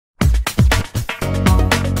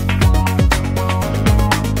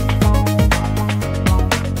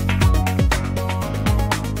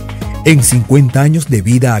En 50 años de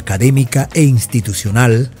vida académica e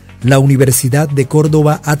institucional, la Universidad de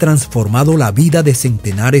Córdoba ha transformado la vida de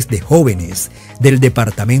centenares de jóvenes del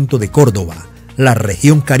departamento de Córdoba, la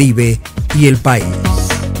región Caribe y el país.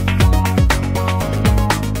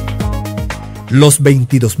 Los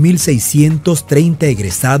 22.630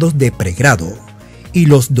 egresados de pregrado y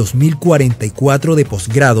los 2.044 de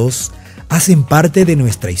posgrados hacen parte de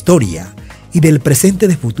nuestra historia y del presente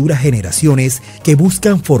de futuras generaciones que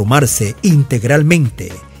buscan formarse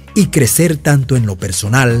integralmente y crecer tanto en lo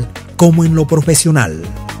personal como en lo profesional.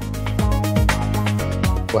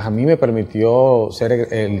 Pues a mí me permitió ser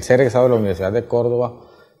egresado de la Universidad de Córdoba,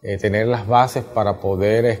 tener las bases para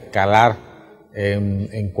poder escalar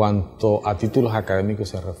en cuanto a títulos académicos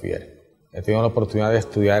se refiere. He tenido la oportunidad de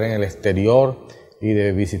estudiar en el exterior y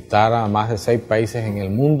de visitar a más de 6 países en el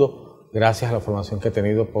mundo gracias a la formación que he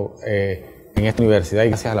tenido en esta universidad y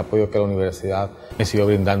gracias al apoyo que la universidad me siguió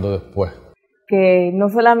brindando después. Que no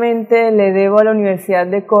solamente le debo a la Universidad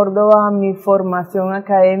de Córdoba mi formación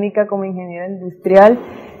académica como ingeniero industrial,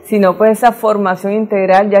 sino pues esa formación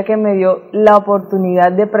integral, ya que me dio la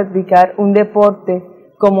oportunidad de practicar un deporte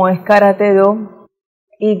como es Karate-Do.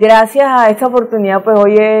 Y gracias a esta oportunidad pues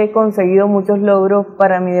hoy he conseguido muchos logros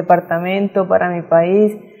para mi departamento, para mi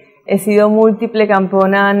país. He sido múltiple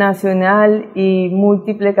campeona nacional y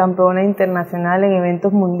múltiple campeona internacional en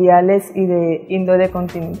eventos mundiales y de índole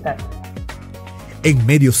continental. En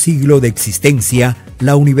medio siglo de existencia,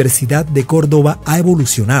 la Universidad de Córdoba ha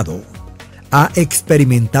evolucionado. Ha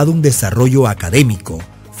experimentado un desarrollo académico,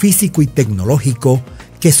 físico y tecnológico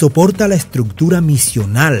que soporta la estructura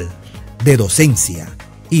misional de docencia,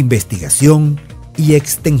 investigación y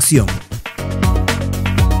extensión.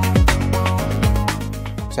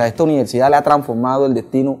 O sea, esta universidad le ha transformado el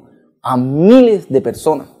destino a miles de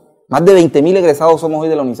personas. Más de 20.000 egresados somos hoy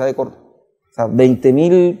de la Universidad de Córdoba. O sea,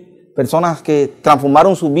 20.000 personas que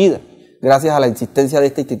transformaron su vida gracias a la existencia de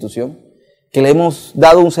esta institución, que le hemos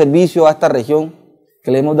dado un servicio a esta región,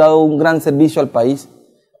 que le hemos dado un gran servicio al país,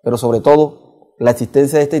 pero sobre todo la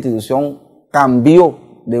existencia de esta institución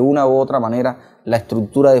cambió de una u otra manera la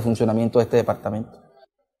estructura de funcionamiento de este departamento.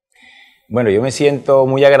 Bueno, yo me siento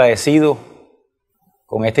muy agradecido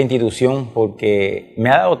con esta institución porque me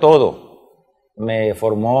ha dado todo. Me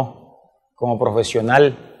formó como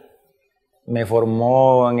profesional, me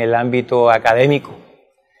formó en el ámbito académico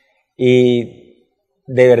y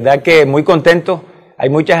de verdad que muy contento. Hay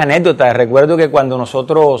muchas anécdotas. Recuerdo que cuando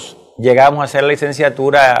nosotros llegamos a hacer la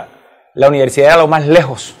licenciatura, la universidad era lo más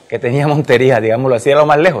lejos que tenía Montería, digámoslo así, era lo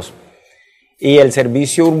más lejos. Y el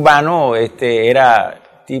servicio urbano era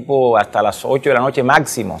tipo hasta las 8 de la noche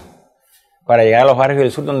máximo, para llegar a los barrios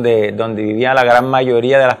del sur donde vivía la gran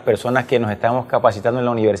mayoría de las personas que nos estábamos capacitando en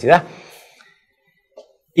la universidad.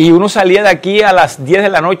 Y uno salía de aquí a las 10 de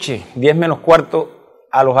la noche, 10 menos cuarto,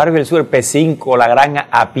 a los barrios del sur, el P5, La Granja,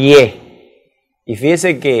 a pie. Y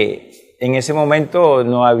fíjese que en ese momento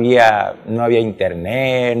no había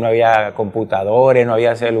internet, no había computadores, no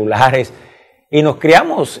había celulares. Y nos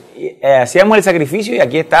criamos, hacíamos el sacrificio y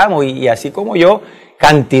aquí estábamos. Y así como yo,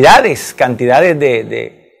 cantidades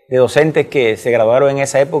de docentes que se graduaron en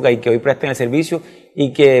esa época y que hoy prestan el servicio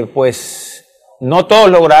y que pues no todos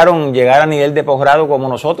lograron llegar a nivel de posgrado como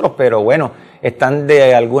nosotros, pero bueno, están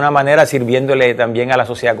de alguna manera sirviéndole también a la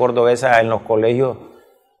sociedad cordobesa en los colegios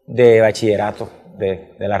de bachillerato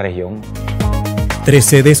de la región. 3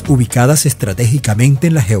 sedes ubicadas estratégicamente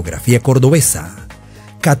en la geografía cordobesa,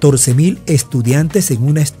 14.000 estudiantes en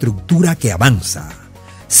una estructura que avanza,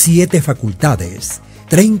 7 facultades,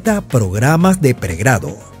 30 programas de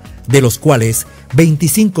pregrado, de los cuales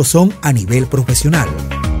 25 son a nivel profesional.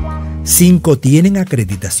 5 tienen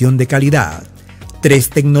acreditación de calidad, 3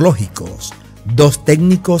 tecnológicos, 2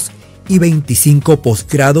 técnicos y 25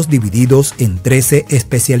 posgrados divididos en 13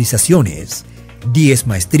 especializaciones, 10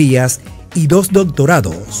 maestrías y 2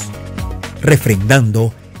 doctorados,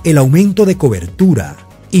 refrendando el aumento de cobertura,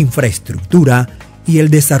 infraestructura y el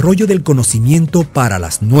desarrollo del conocimiento para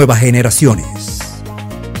las nuevas generaciones.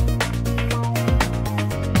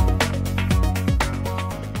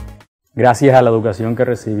 Gracias a la educación que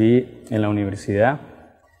recibí en la universidad,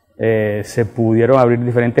 se pudieron abrir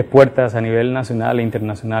diferentes puertas a nivel nacional e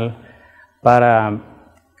internacional para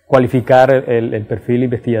cualificar el perfil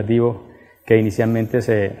investigativo que inicialmente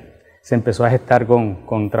se empezó a gestar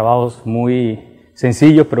con trabajos muy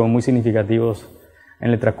sencillos pero muy significativos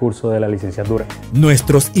en el transcurso de la licenciatura.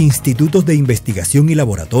 Nuestros institutos de investigación y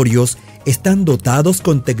laboratorios están dotados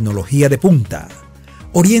con tecnología de punta,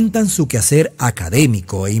 orientan su quehacer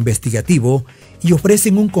académico e investigativo y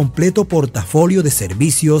ofrecen un completo portafolio de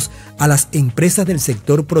servicios a las empresas del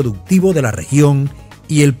sector productivo de la región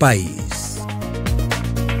y el país.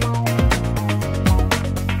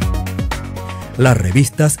 Las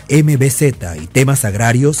revistas MBZ y Temas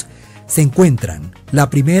Agrarios se encuentran la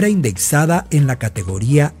primera indexada en la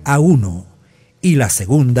categoría A1 y la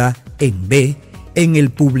segunda en B en el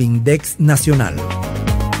Publindex Nacional.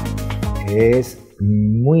 Es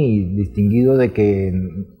muy distinguido de que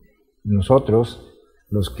nosotros,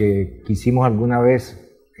 los que quisimos alguna vez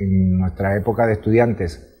en nuestra época de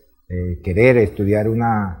estudiantes querer estudiar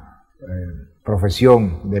una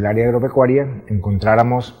profesión del área agropecuaria,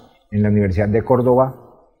 encontráramos en la Universidad de Córdoba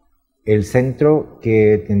el centro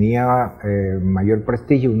que tenía mayor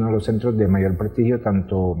prestigio, uno de los centros de mayor prestigio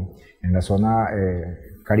tanto en la zona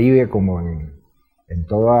Caribe como en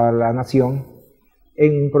toda la nación,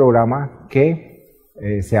 en un programa que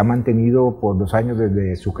se ha mantenido por 2 años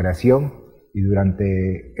desde su creación y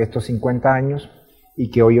durante estos 50 años, y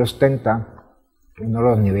que hoy ostenta uno de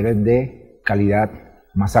los niveles de calidad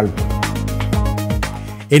más altos.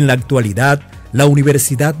 En la actualidad, la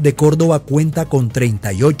Universidad de Córdoba cuenta con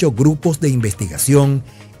 38 grupos de investigación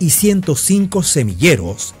y 105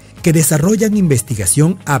 semilleros que desarrollan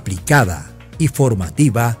investigación aplicada y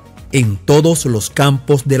formativa en todos los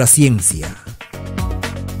campos de la ciencia.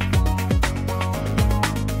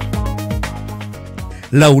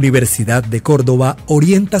 La Universidad de Córdoba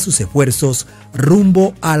orienta sus esfuerzos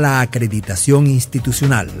rumbo a la acreditación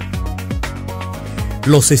institucional.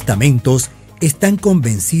 Los estamentos están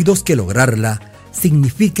convencidos que lograrla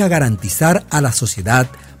significa garantizar a la sociedad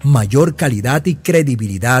mayor calidad y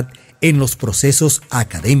credibilidad en los procesos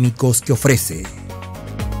académicos que ofrece.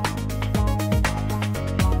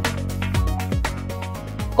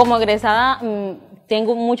 Como egresada,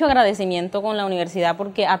 tengo mucho agradecimiento con la universidad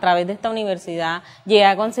porque a través de esta universidad llegué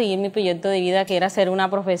a conseguir mi proyecto de vida, que era ser una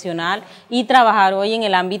profesional y trabajar hoy en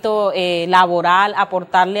el ámbito laboral,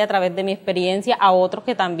 aportarle a través de mi experiencia a otros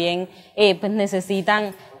que también pues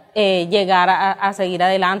necesitan llegar a seguir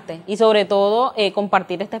adelante, y sobre todo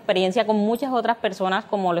compartir esta experiencia con muchas otras personas,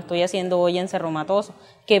 como lo estoy haciendo hoy en Cerro Matoso,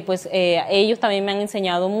 que pues ellos también me han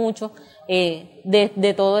enseñado mucho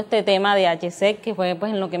de todo este tema de HSEC, que fue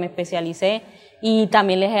pues en lo que me especialicé, y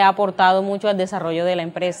también les he aportado mucho al desarrollo de la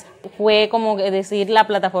empresa. Fue como decir la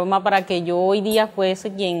plataforma para que yo hoy día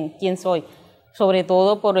fuese quien soy, sobre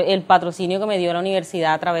todo por el patrocinio que me dio la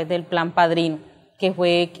universidad a través del Plan Padrino, que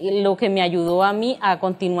fue lo que me ayudó a mí a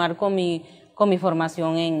continuar con mi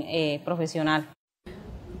formación profesional.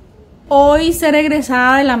 Hoy ser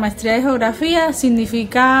egresada de la maestría de geografía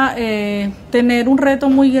significa tener un reto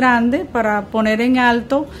muy grande para poner en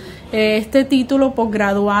alto este título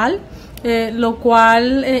posgradual, lo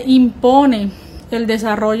cual impone el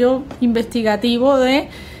desarrollo investigativo de,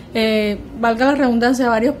 valga la redundancia,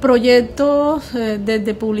 varios proyectos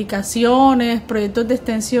desde publicaciones, proyectos de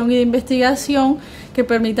extensión y de investigación que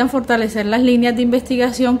permitan fortalecer las líneas de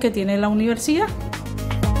investigación que tiene la universidad.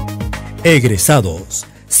 Egresados,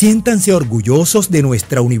 siéntanse orgullosos de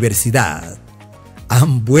nuestra universidad.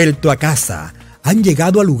 Han vuelto a casa, han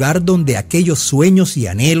llegado al lugar donde aquellos sueños y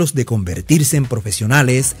anhelos de convertirse en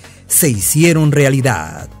profesionales se hicieron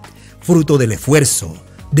realidad, fruto del esfuerzo,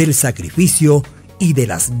 del sacrificio y de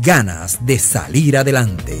las ganas de salir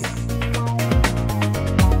adelante.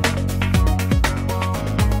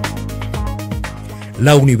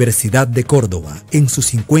 La Universidad de Córdoba, en sus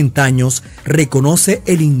 50 años, reconoce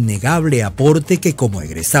el innegable aporte que como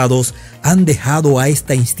egresados han dejado a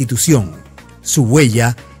esta institución. Su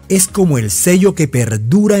huella es como el sello que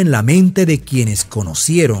perdura en la mente de quienes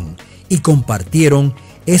conocieron y compartieron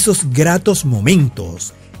esos gratos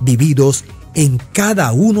momentos vividos en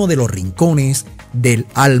cada uno de los rincones del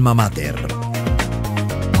alma mater.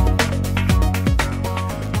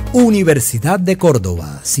 Universidad de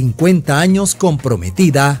Córdoba, 50 años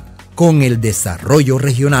comprometida con el desarrollo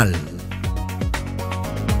regional.